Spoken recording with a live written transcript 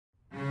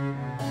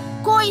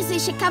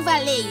Coisas de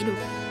Cavaleiro.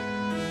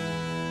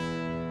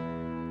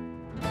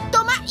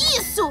 Toma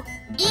isso!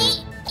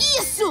 E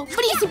isso,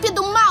 príncipe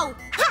do mal!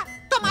 Ha!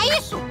 Toma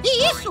isso!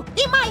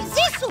 E mais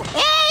isso!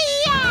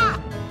 Eia!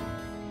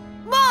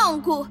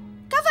 Bongo,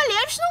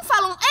 cavaleiros não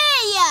falam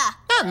eia!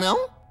 Ah,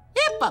 não?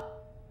 Epa!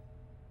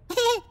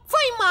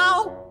 Foi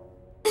mal!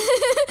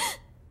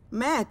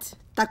 Matt,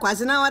 tá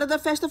quase na hora da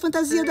festa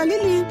fantasia da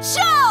Lili.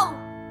 Show!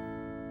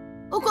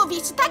 O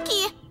convite tá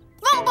aqui.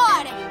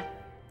 Vambora!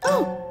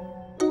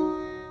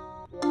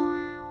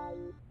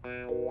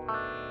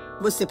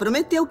 Você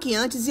prometeu que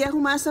antes ia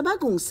arrumar essa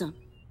bagunça.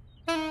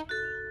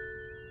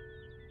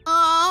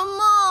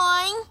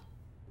 Mãe!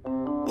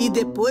 E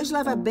depois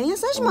lava bem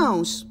essas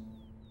mãos.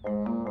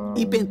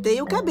 E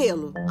penteia o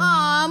cabelo.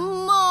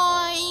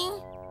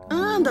 Mãe!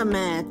 Anda,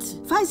 Matt.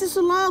 Faz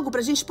isso logo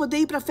pra gente poder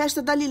ir pra festa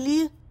da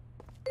Lili.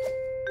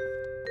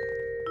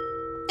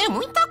 É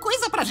muita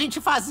coisa pra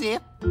gente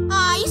fazer.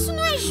 Isso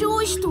não é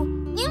justo.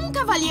 Nenhum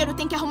cavaleiro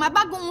tem que arrumar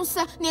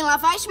bagunça, nem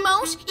lavar as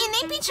mãos e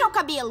nem pentear o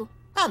cabelo.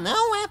 Ah,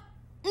 não é?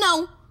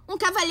 Não, um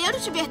cavaleiro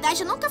de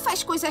verdade nunca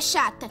faz coisa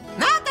chata.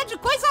 Nada de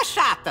coisa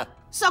chata.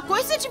 Só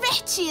coisa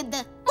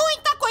divertida.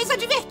 Muita coisa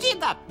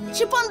divertida.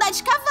 Tipo andar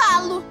de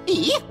cavalo.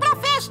 E ir pra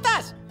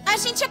festas. A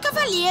gente é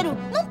cavaleiro,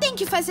 não tem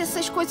que fazer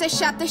essas coisas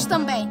chatas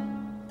também.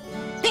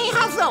 Tem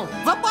razão.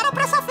 Vambora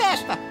pra essa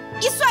festa.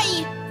 Isso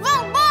aí,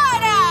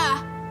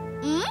 vambora!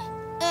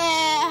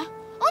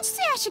 Onde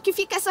você acha que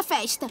fica essa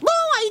festa?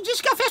 Bom, aí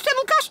diz que a festa é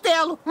num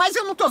castelo, mas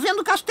eu não tô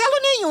vendo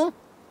castelo nenhum.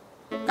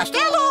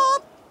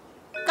 Castelo!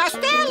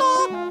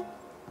 Castelo!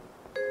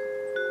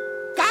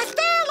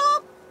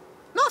 Castelo!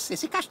 Nossa,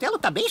 esse castelo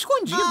tá bem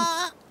escondido.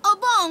 Ô,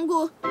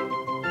 Bongo,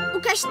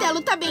 o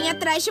castelo tá bem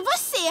atrás de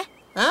você.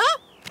 Hã?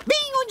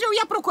 Bem onde eu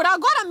ia procurar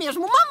agora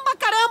mesmo. Mamba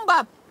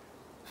caramba!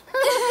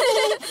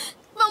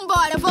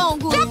 Vambora,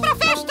 Bongo. Já pra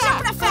festa! Já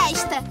pra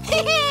festa!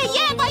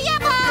 Yeba,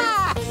 yeba!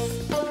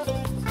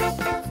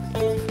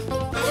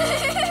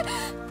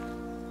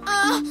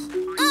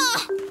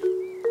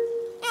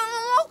 Eu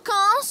não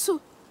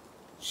alcanço.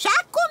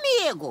 Chá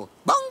comigo!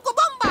 Bongo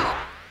bomba!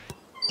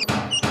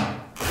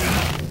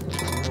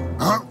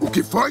 O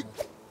que foi?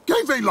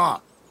 Quem vem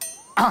lá?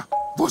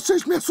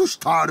 Vocês me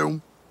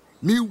assustaram.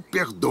 1000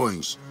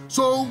 perdões.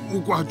 Sou o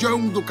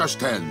guardião do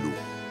castelo.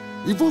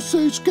 E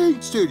vocês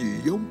quem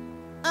seriam?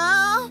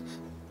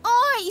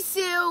 Oi,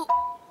 seu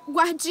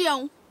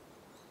guardião.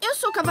 Eu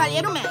sou o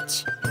cavaleiro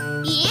Matt.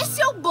 E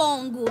esse é o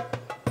Bongo.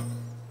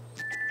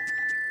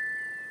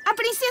 A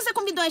princesa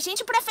convidou a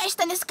gente pra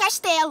festa nesse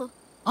castelo.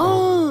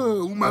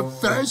 Uma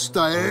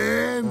festa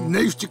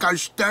neste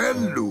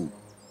castelo.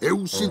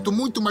 Eu sinto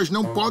muito, mas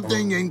não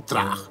podem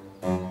entrar.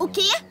 O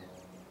quê?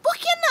 Por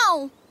que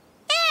não?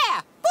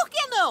 Por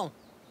que não?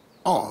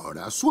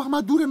 Ora, sua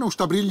armadura não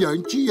está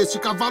brilhante e esse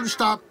cavalo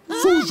está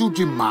sujo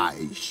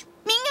demais.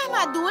 Minha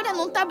armadura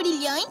não tá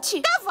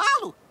brilhante?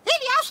 Cavalo!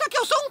 Ele acha que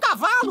eu sou um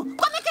cavalo!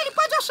 Como é que ele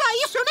pode achar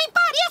isso? Eu nem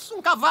pareço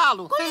um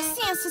cavalo! Com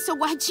licença, seu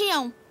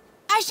guardião.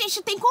 A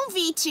gente tem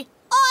convite.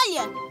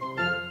 Olha!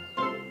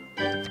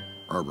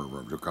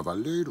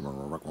 Cavaleiro,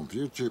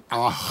 convite.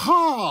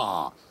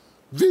 Ahá!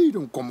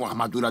 Viram como a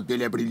armadura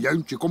dele é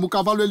brilhante, como o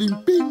cavalo é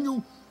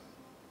limpinho?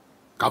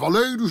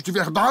 Cavaleiros de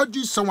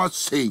verdade são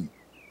assim.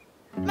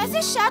 Mas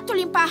é chato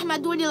limpar a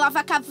armadura e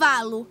lavar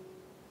cavalo.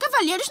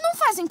 Cavaleiros não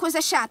fazem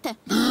coisa chata.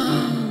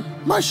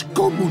 Mas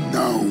como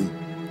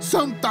não?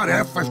 São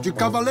tarefas de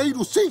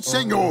cavaleiro, sim,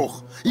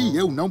 senhor. E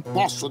eu não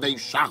posso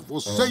deixar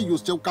você e o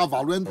seu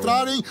cavalo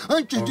entrarem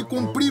antes de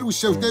cumprir os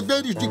seus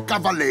deveres de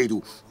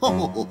cavaleiro.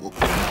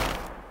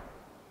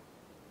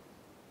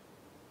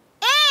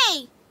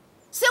 Ei!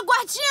 Seu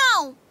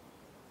guardião!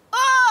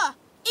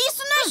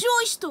 Isso não é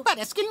justo!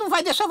 Parece que ele não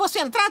vai deixar você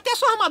entrar até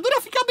sua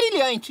armadura ficar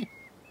brilhante.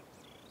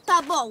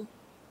 Tá bom.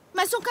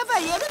 Mas um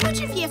cavaleiro não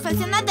devia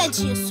fazer nada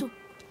disso.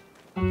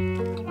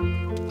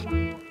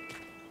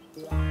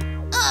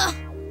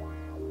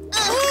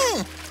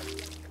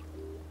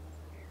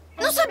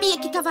 Não sabia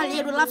que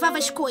cavaleiro lavava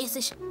as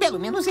coisas. Pelo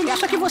menos ele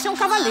acha que você é um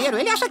cavaleiro.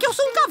 Ele acha que eu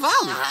sou um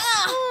cavalo.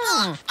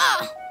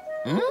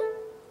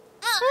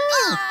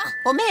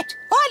 Ô, Matt,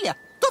 olha!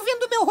 Tô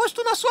vendo meu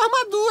rosto na sua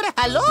armadura.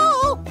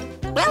 Alô?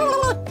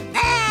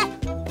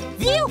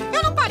 Viu?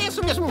 Eu não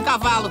pareço mesmo um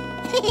cavalo.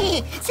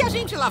 Se a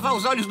gente lavar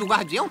os olhos do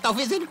guardião,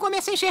 talvez ele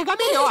comece a enxergar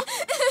melhor.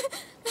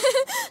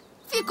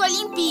 Ficou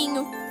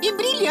limpinho. E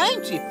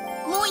brilhante.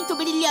 Muito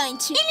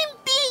brilhante. E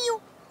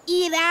limpinho.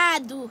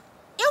 Irado.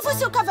 Eu vou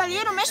ser o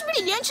cavaleiro mais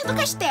brilhante do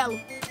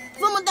castelo.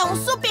 Vamos dar um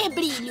super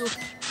brilho.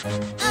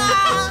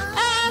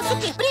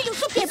 Super brilho,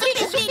 super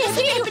brilho,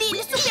 super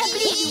brilho. Super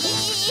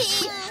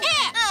brilho.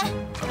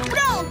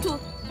 Pronto.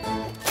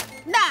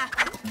 Dá.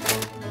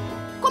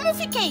 Como eu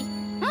fiquei?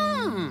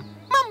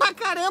 Mamba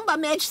caramba,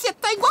 Matt, você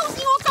tá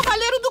igualzinho ao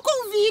cavaleiro do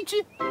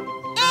convite.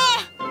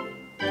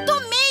 Tô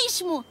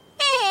mesmo.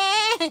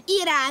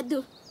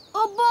 Irado.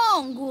 Ô,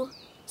 Bongo,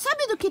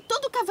 sabe do que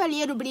todo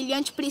cavaleiro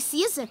brilhante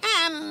precisa?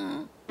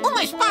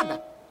 Uma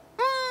espada.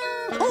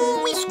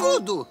 Um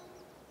escudo.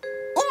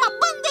 Uma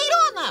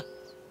bandeirona.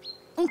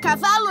 Um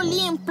cavalo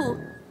limpo.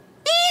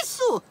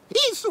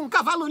 Isso Isso, um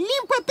cavalo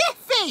limpo é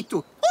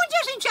perfeito! Onde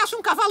a gente acha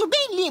um cavalo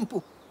bem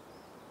limpo?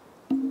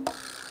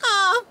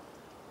 Ah,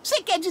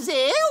 você quer dizer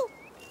eu?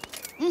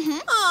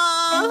 Uhum.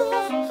 Ah.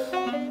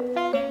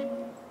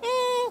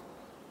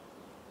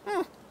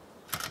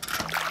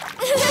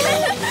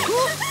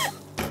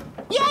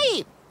 E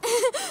aí?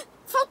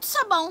 Falta o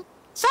sabão.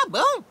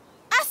 Sabão?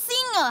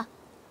 Assim, ó.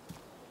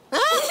 Ah,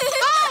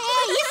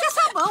 isso é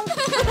sabão.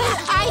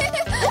 Ai,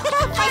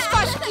 faz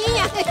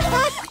cosquinha.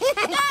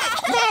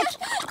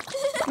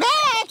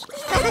 Matt!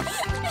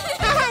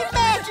 Ai,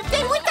 Matt,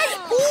 tem muita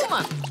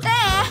espuma.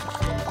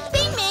 É,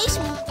 tem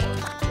mesmo.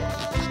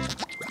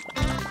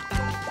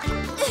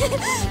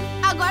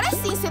 Agora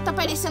sim você tá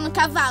parecendo um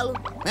cavalo.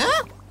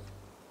 Hã?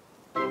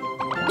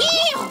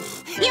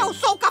 Eu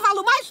sou o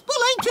cavalo mais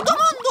pulante do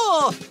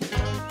mundo!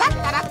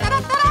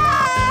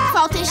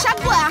 Falta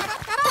enxaguar.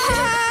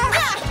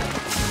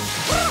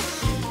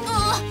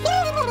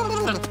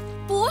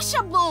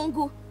 Puxa,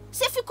 Bongo,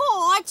 você ficou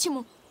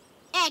ótimo.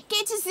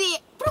 Quer dizer,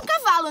 para um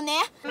cavalo,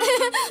 né?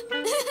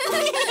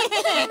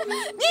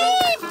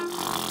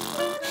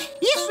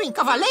 Isso em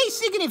cavaleiros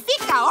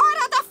significa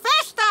hora da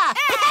festa!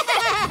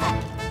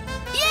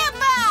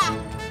 Iba!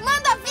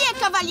 Manda ver,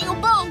 cavalinho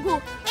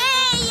Bongo!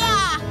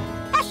 Eia!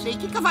 Achei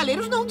que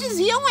cavaleiros não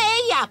diziam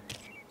eia!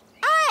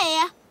 Ah,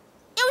 é?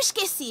 Eu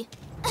esqueci.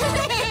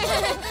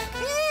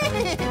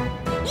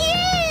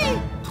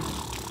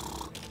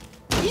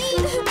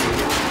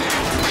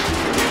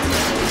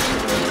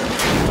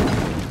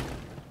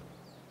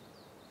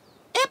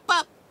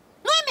 Epa!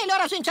 Não é melhor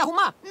a gente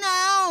arrumar?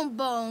 Não,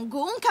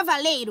 Bongo. Um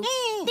cavaleiro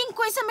tem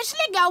coisa mais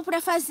legal pra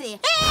fazer.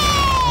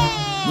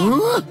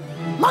 Hã?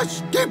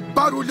 Mas que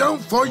barulhão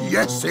foi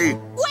esse?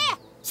 Ué,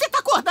 você tá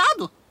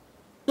acordado?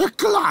 É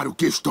claro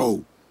que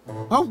estou.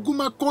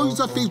 Alguma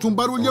coisa fez um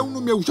barulhão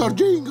no meu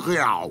jardim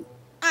real.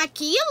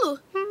 Aquilo?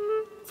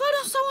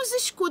 Foram só uns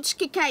escudos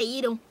que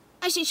caíram.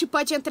 A gente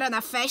pode entrar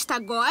na festa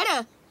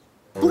agora?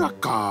 Por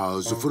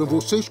acaso, foram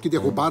vocês que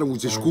derrubaram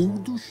os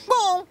escudos?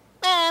 Bom,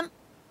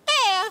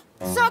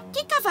 Só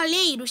que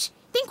cavaleiros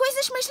têm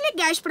coisas mais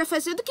legais pra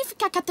fazer do que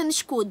ficar catando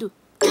escudo.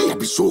 Que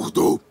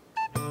absurdo!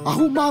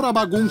 Arrumar a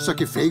bagunça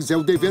que fez é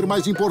o dever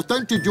mais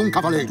importante de um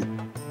cavaleiro.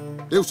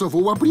 Eu só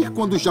vou abrir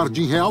quando o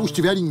jardim real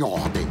estiver em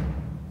ordem.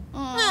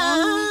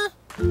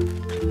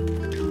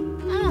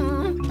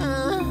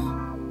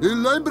 E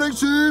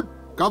lembrem-se,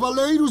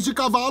 cavaleiros e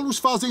cavalos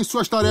fazem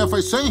suas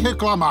tarefas sem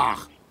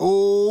reclamar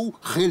ou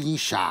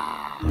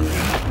relinchar.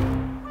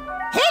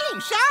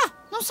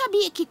 relinchar? Não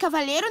sabia que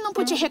cavaleiro não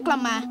podia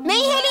reclamar.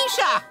 Nem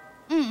relinchar.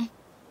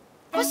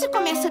 Você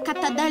começa a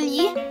catar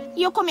dali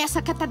e eu começo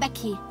a catar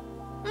daqui.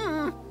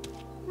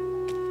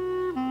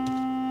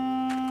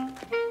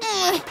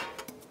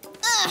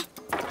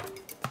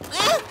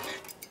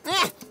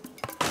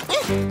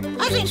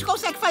 A gente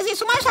consegue fazer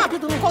isso mais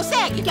rápido, não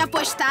consegue? Quer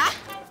apostar?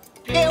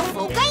 Eu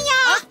vou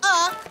ganhar!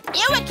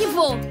 Eu é que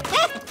vou.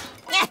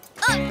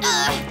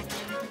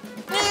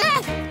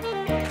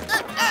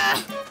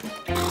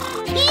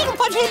 Ih, não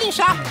pode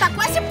relinchar! Tá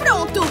quase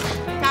pronto.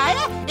 Ah,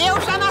 é? Eu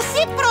já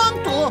nasci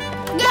pronto!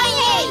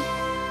 Ganhei!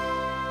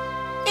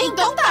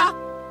 Então tá!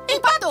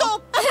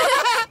 Empatou!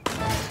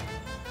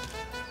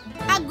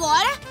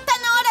 Agora tá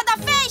na hora da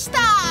festa!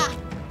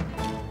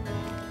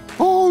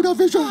 Ora,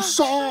 vejam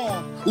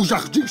só! O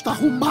jardim está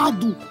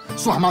arrumado,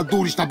 sua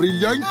armadura está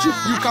brilhante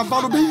e o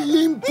cavalo bem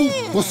limpo.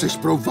 Vocês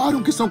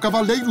provaram que são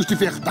cavaleiros de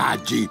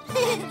verdade.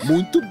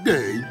 Muito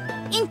bem.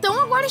 Então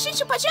agora a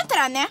gente pode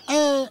entrar, né?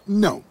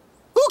 Não.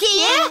 O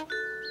quê?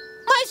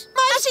 Mas...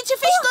 A gente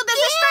fez todas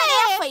as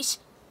tarefas.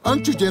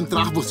 Antes de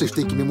entrar, vocês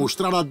têm que me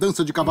mostrar a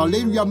dança de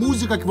cavaleiro e a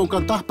música que vão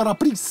cantar para a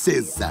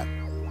princesa.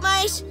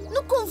 Mas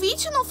no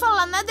convite não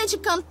fala nada de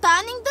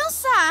cantar nem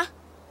dançar.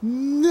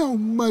 Não,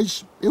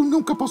 mas eu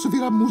nunca posso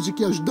ver a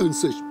música e as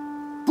danças,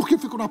 porque eu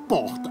fico na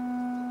porta.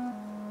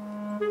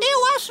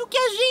 Eu acho que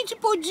a gente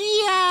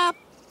podia...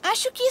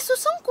 Acho que isso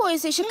são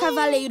coisas de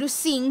cavaleiro,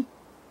 sim.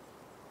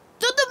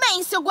 Tudo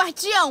bem, seu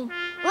guardião.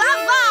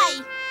 Lá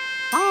vai!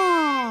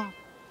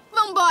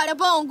 Vambora,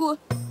 Bongo.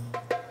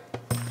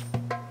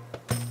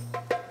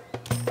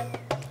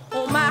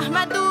 Uma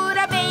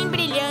armadura bem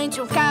brilhante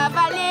um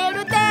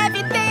cavaleiro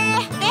deve ter.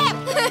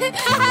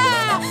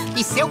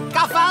 E seu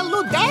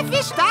cavalo deve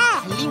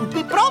estar limpo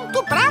e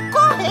pronto pra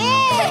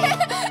correr.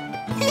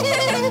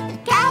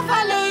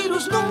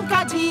 Cavaleiros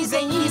nunca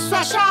dizem isso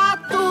é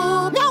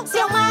chato. Não, se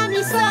é uma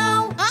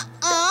missão,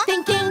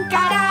 tem que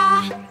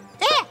encarar.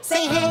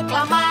 Sem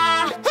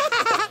reclamar.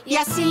 E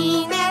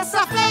assim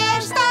nessa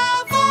festa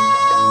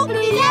vou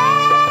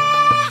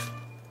brilhar.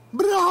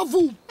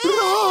 Bravo!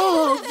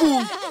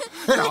 Bravo!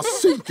 É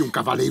assim que um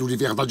cavaleiro de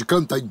verdade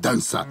canta e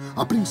dança.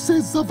 A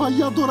princesa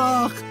vai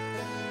adorar.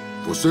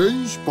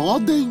 Vocês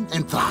podem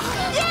entrar.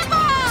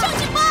 Show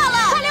de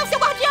bola! Valeu, seu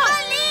guardião!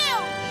 Valeu!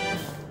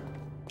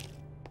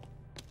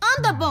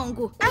 Anda,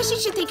 Bongo. A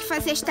gente tem que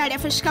fazer as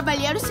tarefas de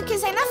cavaleiro se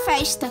quiser ir na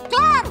festa.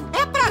 Claro,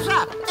 é pra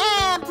já.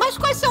 Mas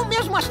quais são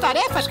mesmo as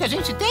tarefas que a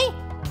gente tem?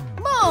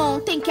 Bom,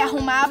 tem que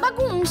arrumar a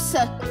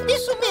bagunça.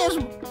 Isso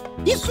mesmo.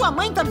 E sua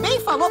mãe também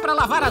falou pra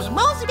lavar as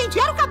mãos e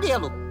pentear o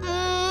cabelo.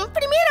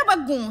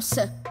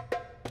 bagunça.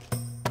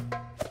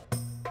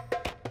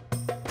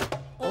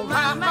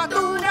 Uma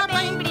armadura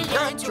bem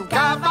brilhante, um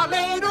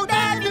cavaleiro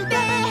deve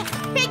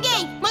ter.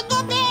 Peguei!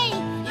 Mandou bem!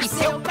 E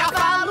seu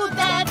cavalo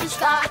deve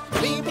estar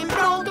limpo e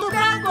pronto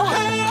pra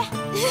correr.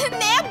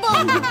 Né,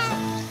 Bongo?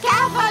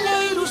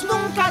 Cavaleiros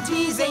nunca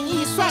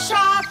dizem isso é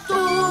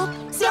chato.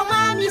 Se é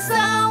uma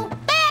missão,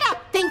 pera,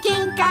 tem que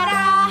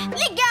encarar.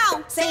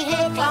 Legal! Sem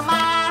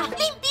reclamar.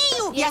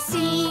 Limpinho! E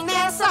assim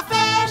nessa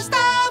festa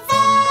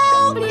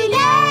vou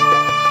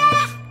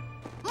brilhar.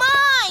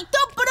 Mãe,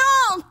 tô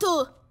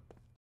pronto!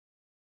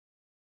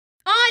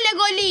 Olha,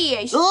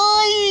 Golias!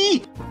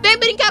 Oi! Vem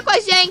brincar com a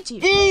gente!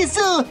 Isso!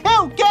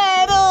 Eu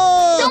quero!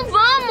 Então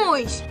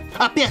vamos!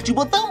 Aperte o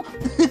botão!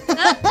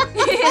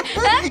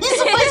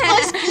 Isso faz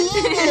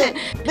cosquinha!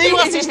 Venham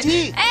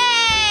assistir!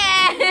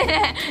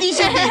 É!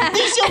 Deixa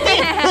eu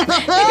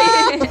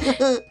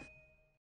ver!